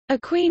A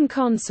queen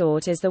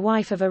consort is the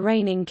wife of a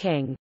reigning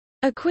king.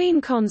 A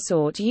queen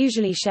consort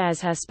usually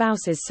shares her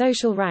spouse's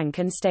social rank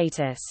and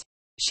status.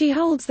 She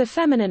holds the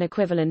feminine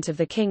equivalent of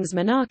the king's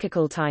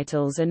monarchical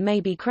titles and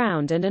may be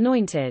crowned and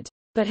anointed,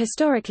 but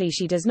historically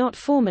she does not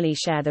formally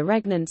share the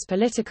regnant's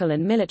political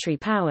and military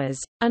powers,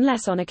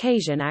 unless on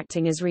occasion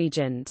acting as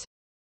regent.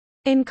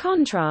 In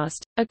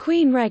contrast, a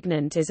queen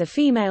regnant is a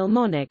female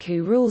monarch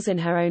who rules in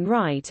her own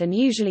right and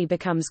usually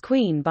becomes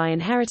queen by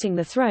inheriting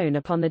the throne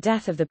upon the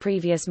death of the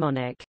previous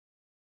monarch.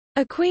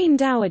 A queen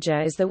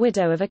dowager is the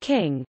widow of a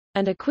king,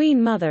 and a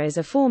queen mother is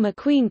a former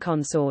queen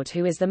consort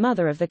who is the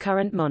mother of the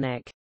current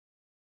monarch.